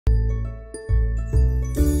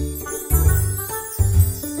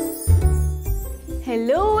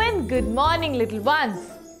Hello and good morning, little ones.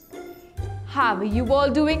 How are you all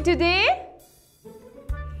doing today?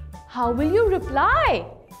 How will you reply?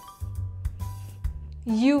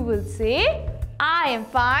 You will say, I am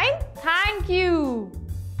fine, thank you.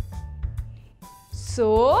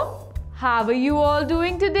 So, how are you all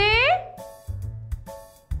doing today?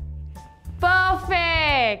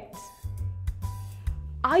 Perfect.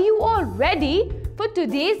 Are you all ready for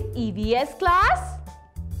today's EVS class?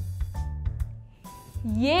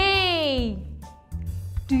 Yay!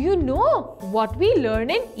 Do you know what we learn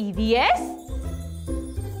in EVS?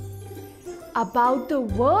 About the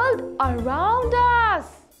world around us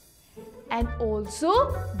and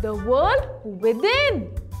also the world within,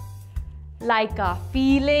 like our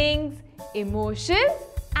feelings, emotions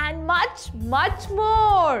and much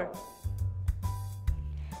more.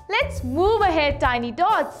 Let's move ahead, tiny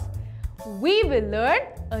tots. We will learn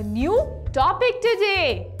a new topic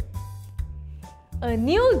today. A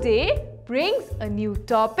new day brings a new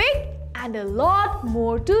topic and a lot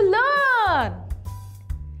more to learn.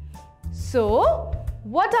 So,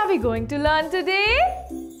 what are we going to learn today?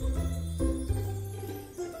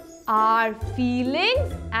 Our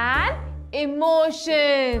feelings and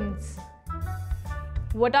emotions.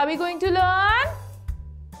 What are we going to learn?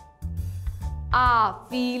 Our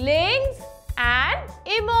feelings and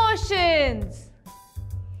emotions.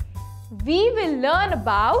 We will learn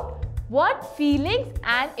about what feelings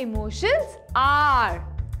and emotions are.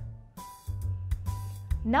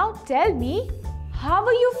 Now tell me, how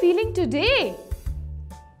are you feeling today?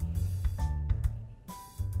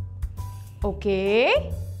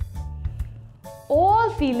 Okay. All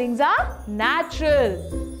feelings are natural.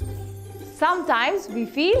 Sometimes we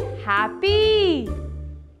feel happy.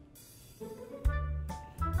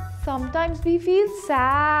 Sometimes we feel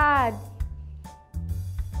sad.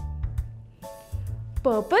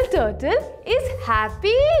 Purple Turtle is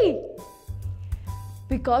happy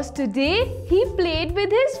because today he played with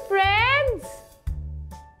his friends.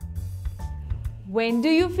 When do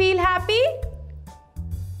you feel happy?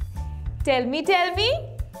 Tell me.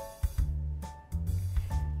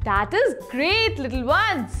 That is great, little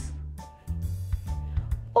ones.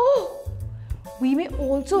 Oh, we may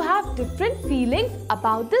also have different feelings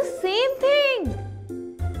about the same thing.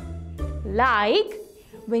 Like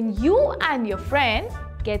when you and your friend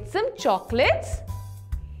get some chocolates,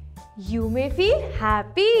 you may feel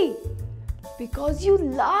happy because you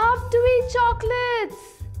love to eat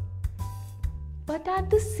chocolates. But at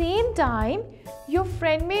the same time, your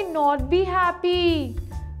friend may not be happy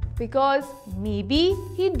because maybe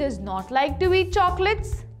he does not like to eat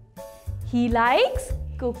chocolates. He likes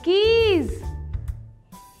cookies.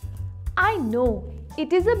 I know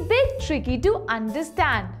it is a bit tricky to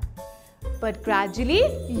understand, but gradually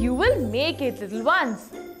you will make it, little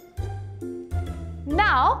ones.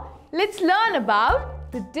 Now, let's learn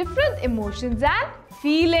about the different emotions and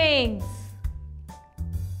feelings.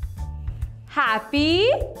 Happy,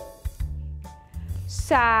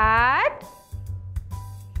 sad,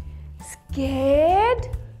 scared,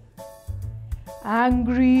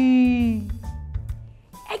 angry,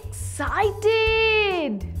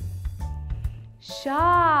 excited,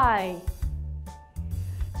 shy,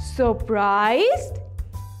 surprised,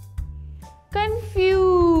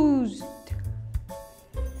 confused,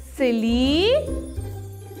 silly,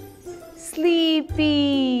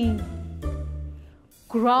 sleepy,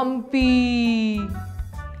 grumpy,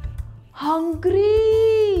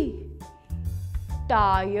 hungry,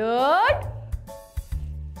 tired,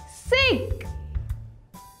 sick.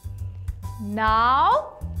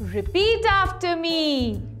 Now repeat after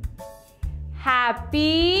me.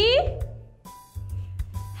 Happy,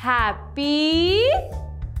 happy,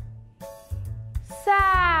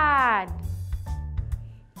 sad,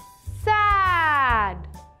 sad,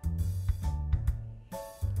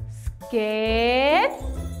 scared,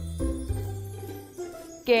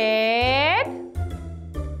 scared,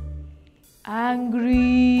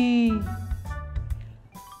 angry,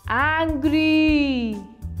 angry,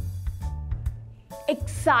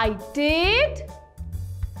 excited,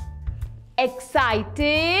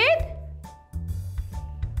 excited,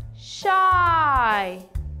 shy,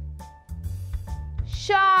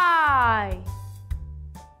 shy,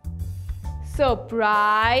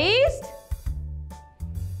 surprised,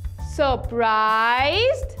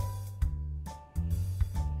 surprised,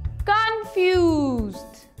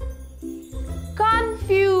 confused,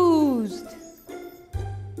 confused,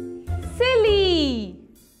 silly,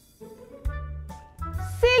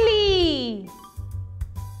 silly,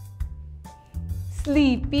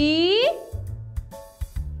 sleepy,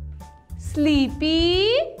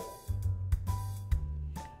 sleepy,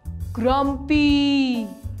 grumpy,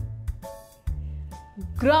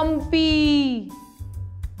 grumpy,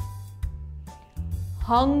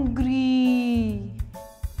 hungry,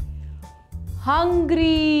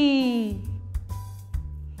 hungry,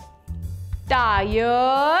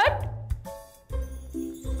 tired,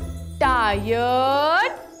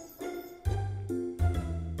 tired,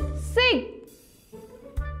 sick,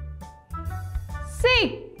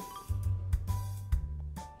 sick.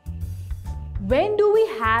 When do we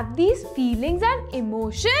have these feelings and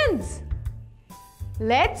emotions?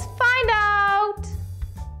 Let's find out.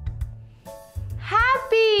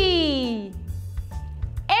 Happy.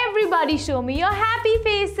 Everybody show me your happy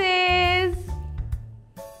faces.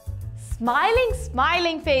 Smiling,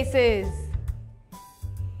 smiling faces.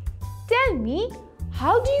 Tell me,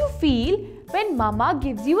 how do you feel when Mama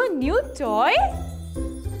gives you a new toy?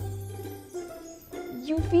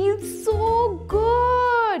 You feel so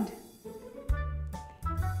good.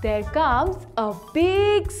 There comes a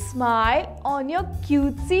big smile on your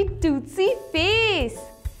cutesy tootsy face.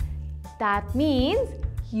 That means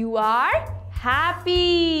you are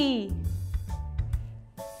happy.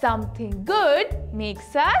 Something good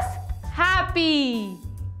makes us happy.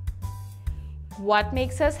 What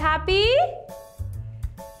makes us happy?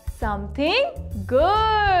 Something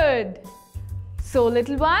good. So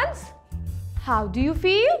little ones, how do you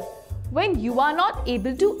feel when you are not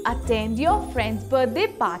able to attend your friend's birthday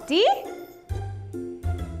party?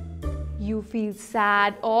 You feel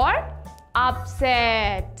sad or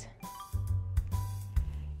upset.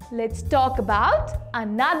 Let's talk about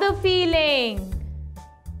another feeling.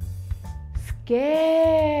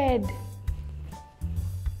 Scared.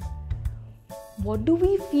 What do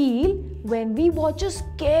we feel when we watch a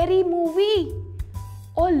scary movie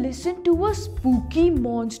or listen to a spooky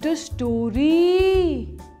monster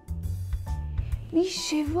story? We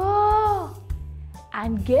shiver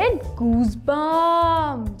and get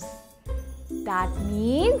goosebumps. That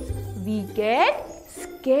means we get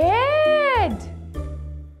scared.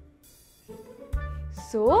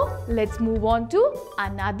 So, let's move on to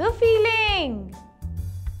another feeling.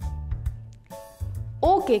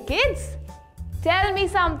 Okay, kids, tell me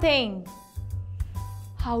something.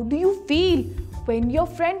 How do you feel when your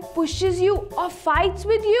friend pushes you or fights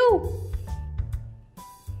with you?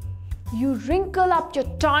 You wrinkle up your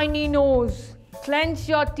tiny nose, clench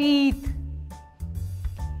your teeth.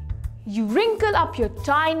 You wrinkle up your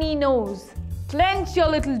tiny nose, clench your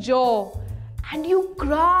little jaw, and you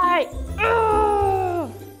cry.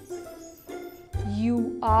 Ugh!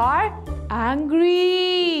 You are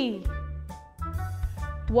angry.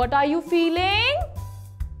 What are you feeling?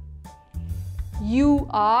 You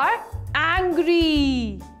are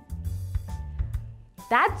angry.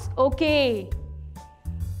 That's okay.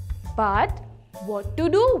 But what to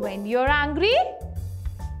do when you're angry?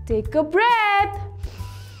 Take a breath.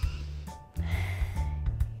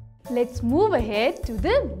 Let's move ahead to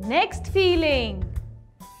the next feeling.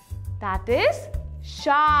 That is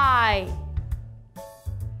shy.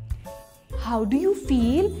 How do you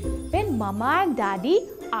feel when Mama and Daddy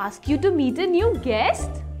ask you to meet a new guest?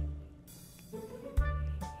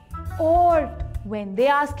 Or when they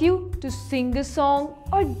ask you to sing a song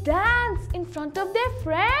or dance in front of their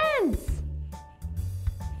friends?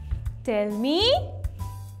 Tell me,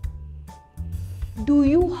 do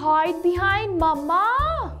you hide behind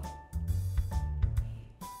Mama?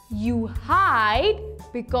 You hide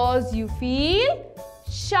because you feel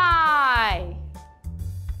shy.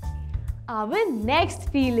 Our next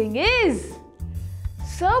feeling is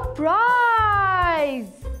surprise.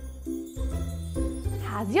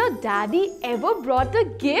 Has your daddy ever brought a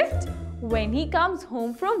gift when he comes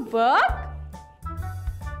home from work?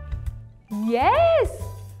 Yes,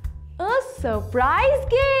 a surprise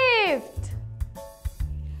gift.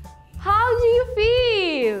 How do you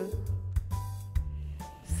feel?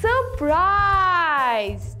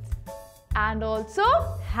 Surprised and also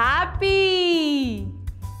happy.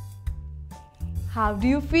 How do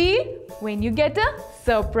you feel when you get a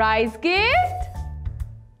surprise gift?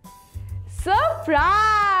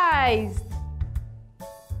 Surprised.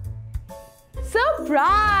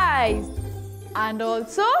 Surprised and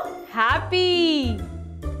also happy.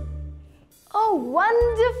 A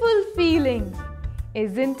wonderful feeling,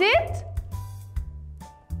 isn't it?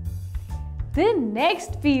 The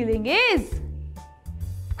next feeling is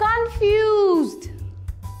confused.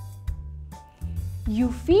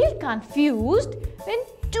 You feel confused when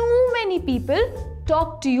too many people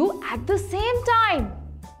talk to you at the same time.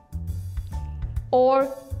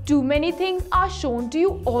 Or too many things are shown to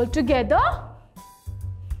you all together.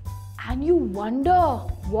 And you wonder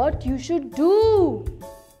what you should do.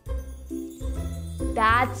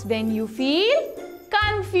 That's when you feel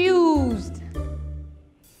confused.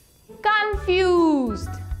 Confused.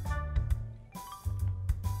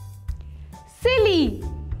 Silly.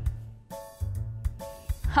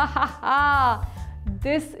 Ha ha ha.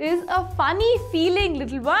 This is a funny feeling,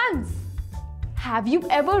 little ones. Have you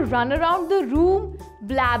ever run around the room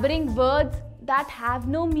blabbering words that have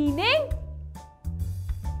no meaning?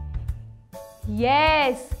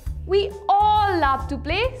 Yes, we all love to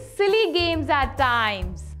play silly games at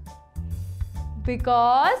times.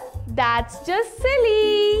 Because that's just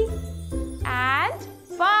silly and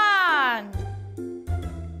fun.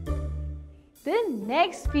 The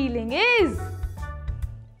next feeling is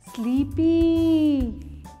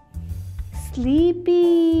sleepy.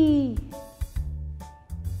 Sleepy.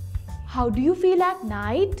 How do you feel at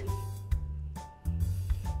night?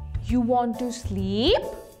 You want to sleep?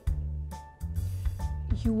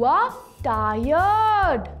 You are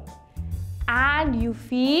tired and you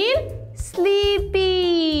feel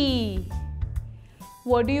sleepy.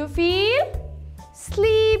 What do you feel?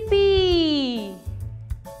 Sleepy.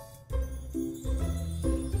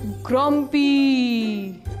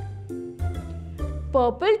 Grumpy.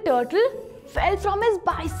 Purple turtle fell from his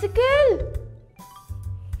bicycle.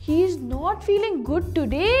 He is not feeling good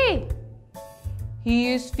today.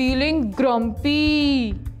 He is feeling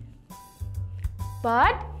grumpy.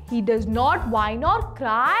 But he does not whine or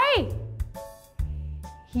cry.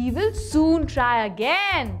 He will soon try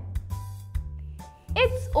again.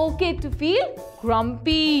 It's okay to feel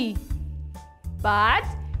grumpy. But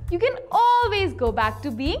you can always go back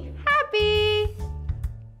to being happy.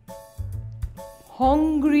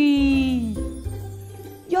 Hungry.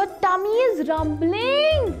 Your tummy is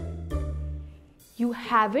rumbling. You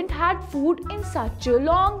haven't had food in such a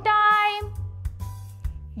long time.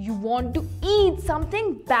 You want to eat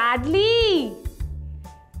something badly.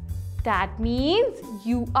 That means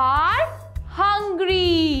you are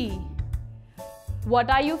hungry. What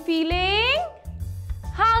are you feeling?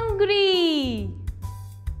 Hungry.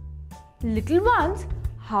 Little ones,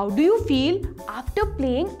 how do you feel after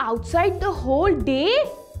playing outside the whole day?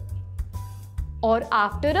 Or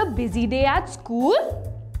after a busy day at school?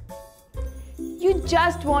 You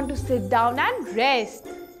just want to sit down and rest.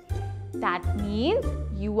 That means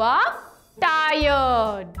you are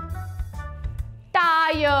tired.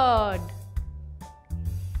 Tired.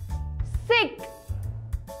 Sick.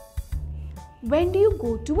 When do you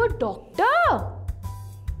go to a doctor?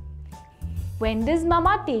 When does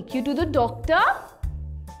Mama take you to the doctor?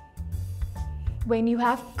 When you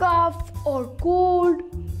have cough or cold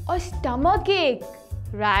or stomach ache,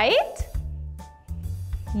 right?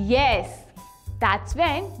 Yes, that's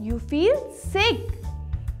when you feel sick.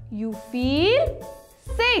 You feel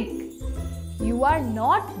sick. You are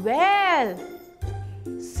not well.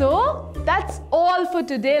 So, that's all for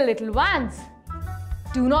today, little ones.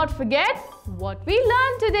 Do not forget what we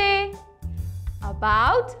learned today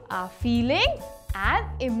about our feelings and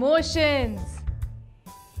emotions.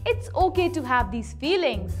 It's okay to have these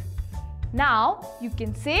feelings. Now, you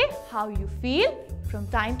can say how you feel from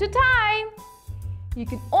time to time. You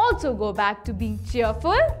can also go back to being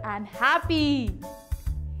cheerful and happy.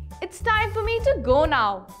 It's time for me to go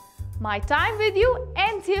now. My time with you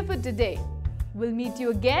ends here for today. We'll meet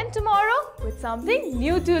you again tomorrow with something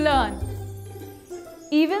new to learn.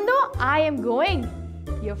 Even though I am going,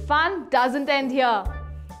 your fun doesn't end here.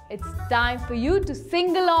 It's time for you to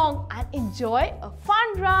sing along and enjoy a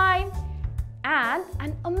fun rhyme and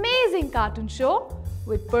an amazing cartoon show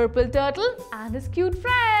with Purple Turtle and his cute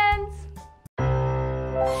friends.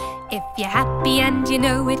 If you're happy and you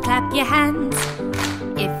know it, clap your hands.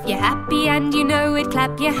 If you're happy and you know it,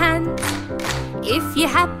 clap your hands. If you're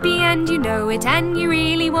happy and you know it and you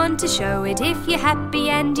really want to show it. If you're happy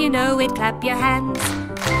and you know it, clap your hands.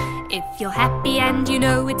 If you're happy and you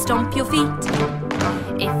know it, stomp your feet.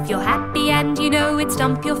 If you're happy and you know it,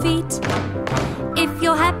 stomp your feet. If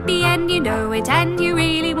you're happy and you know it and you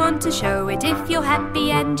really want to show it. If you're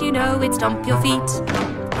happy and you know it, stomp your feet.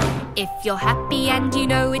 If you're happy and you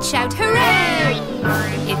know it, shout hooray!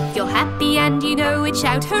 If you're happy and you know it,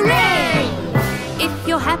 shout hooray! If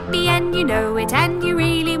you're happy and you know it and you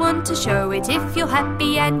really want to show it. If you're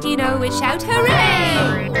happy and you know it, shout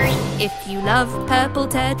hooray! If you love Purple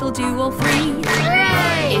Turtle, do all three.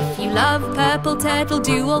 Hooray! If you love Purple Turtle,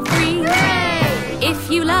 do all three. Hooray! If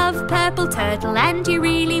you love Purple Turtle and you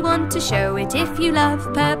really want to show it. If you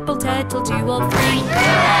love Purple Turtle, do all three.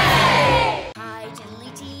 Hooray! Hi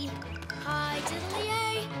diddly dee, hi diddly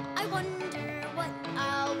ay. I wonder what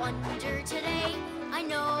I'll wonder today. I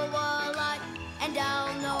know a lot and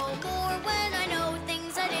I'll know more when I know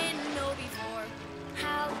things I didn't know before.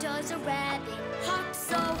 How does a rabbit hop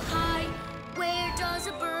so high. Where does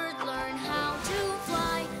a bird learn how to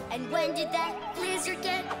fly? And when did that lizard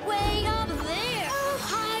get way up there? Oh,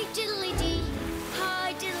 hi diddly dee,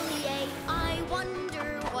 hi diddly a. I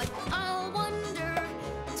wonder what I'll wonder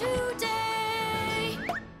today.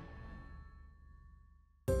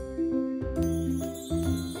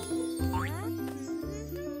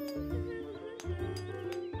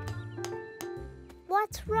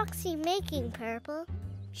 What's Roxy making, Purple?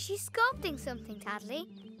 She's sculpting something, Tadley.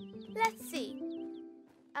 Let's see.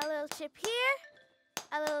 A little chip here,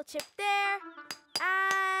 a little chip there,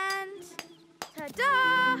 and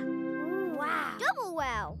ta-da! Ooh, wow. Double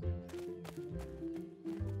wow!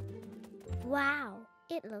 Wow,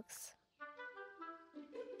 it looks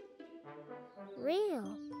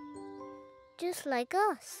real. Just like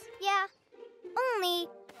us. Yeah, only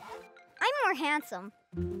I'm more handsome.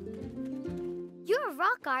 Your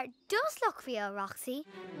rock art does look real, Roxy.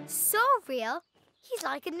 So real, he's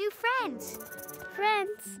like a new friend.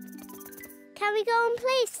 Friends, can we go and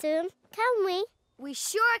play soon? Can we? We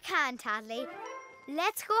sure can, Tadley.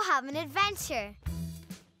 Let's go have an adventure.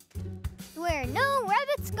 Where no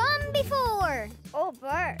rabbit's gone before. Or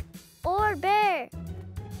bird. Or bear.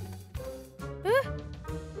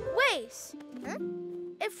 Wait. Huh?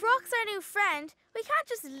 If Rock's our new friend, we can't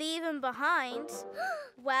just leave him behind.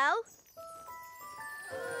 Well...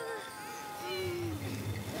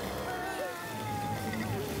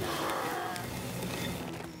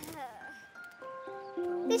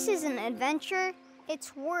 This isn't adventure,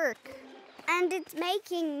 it's work. And it's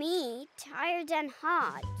making me tired and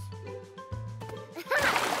hot.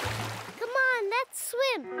 Come on, let's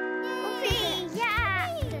swim. Okay,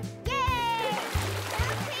 yeah. Yay!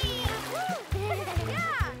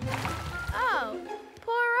 Yeah. Oh,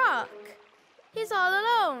 poor Rock. He's all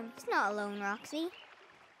alone. He's not alone, Roxy.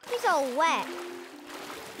 He's all wet.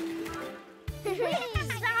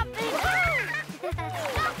 Stop it!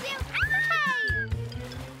 Stop you!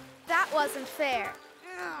 That wasn't fair.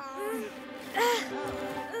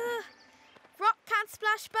 Rock can't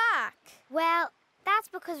splash back. Well, that's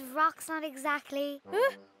because Rock's not exactly...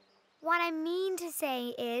 What I mean to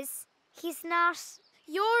say is, he's not...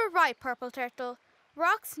 You're right, Purple Turtle.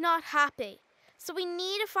 Rock's not happy. So we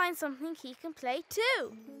need to find something he can play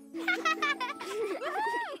too.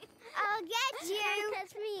 I'll get you.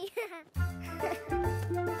 That's me.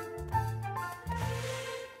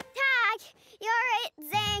 Tag, you're it,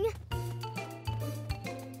 Zing.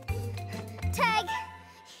 Tag,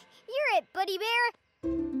 you're it, Buddy Bear.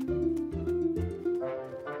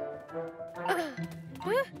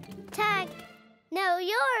 Tag, no,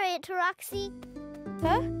 you're it, Roxy.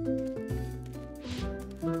 Huh?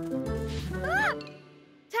 Ah!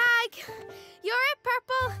 Tag, you're it,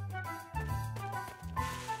 Purple.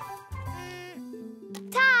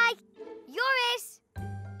 Tag, you're it.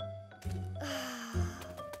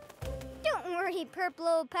 Don't worry, Purple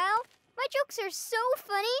old pal. My jokes are so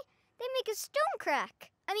funny, they make a stone crack.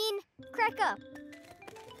 Crack up.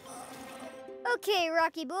 Okay,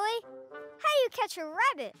 Rocky boy. How do you catch a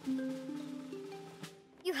rabbit?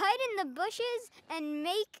 You hide in the bushes and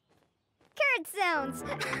make carrot sounds.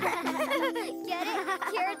 Get it?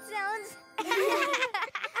 Carrot sounds?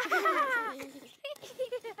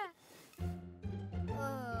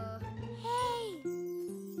 Hey!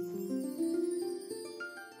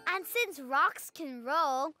 And since rocks can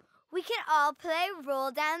roll, we can all play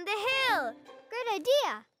Roll Down the Hill. Great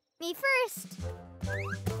idea. Me first.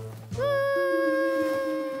 Woo!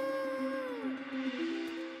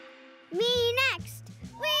 Me next.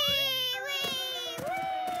 Wee, wee,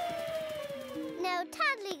 wee. Now,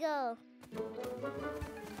 Tadley go.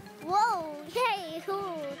 Whoa, hey,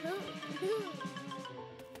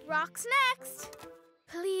 Rock's next.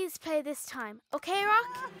 Please play this time. Okay,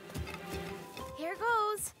 Rock? Here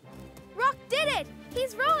goes. Rock did it!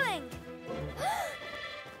 He's rolling!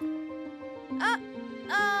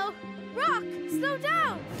 Uh-oh! Rock, slow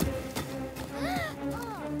down!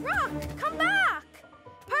 Rock, come back!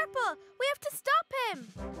 Purple, we have to stop him!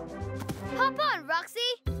 Hop on,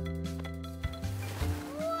 Roxy!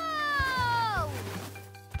 Whoa!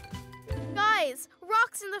 Guys,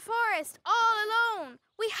 Rock's in the forest, all alone.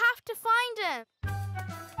 We have to find him.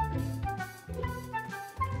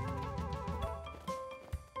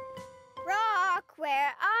 Rock,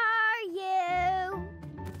 where are you?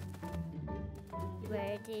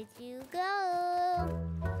 Where did you go?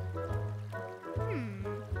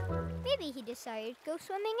 Maybe he decided to go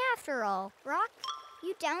swimming after all. Rock,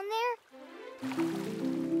 you down there?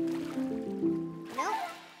 Nope,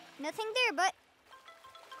 nothing there but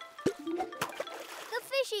the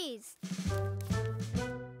fishies.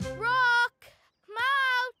 Rock, come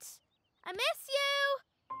out! I miss you!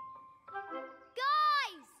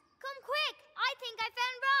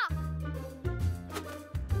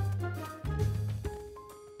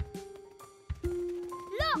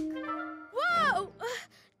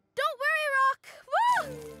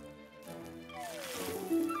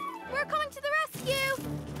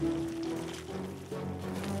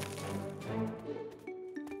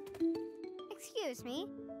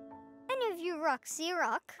 Rock see a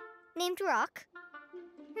rock named Rock?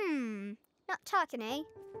 Not talking, eh?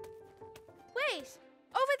 Wait!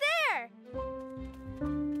 Over there!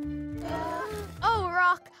 Oh,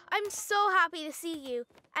 Rock, I'm so happy to see you.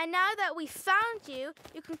 And now that we found you,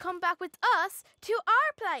 you can come back with us to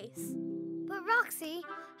our place. But Roxy,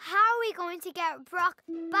 how are we going to get Brock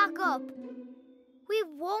back up? We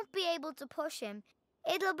won't be able to push him.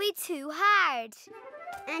 It'll be too hard.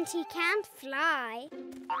 And he can't fly,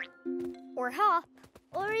 or hop,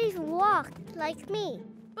 or even walk like me.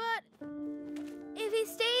 But if he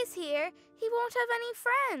stays here, he won't have any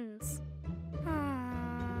friends.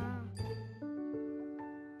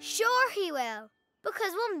 Sure he will,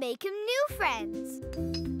 because we'll make him new friends.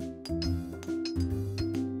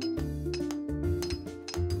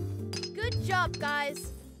 Good job,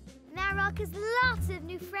 guys. Now Rock has lots of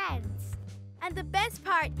new friends. And the best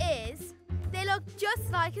part is, they look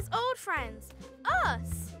just like his old friends,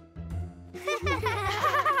 us.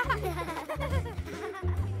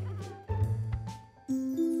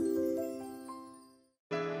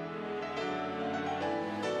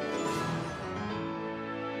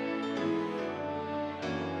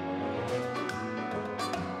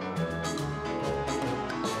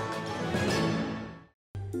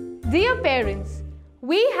 Dear parents,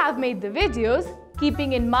 we have made the videos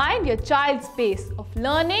keeping in mind your child's pace of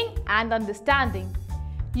learning and understanding.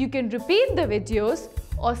 You can repeat the videos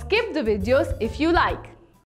or skip the videos if you like.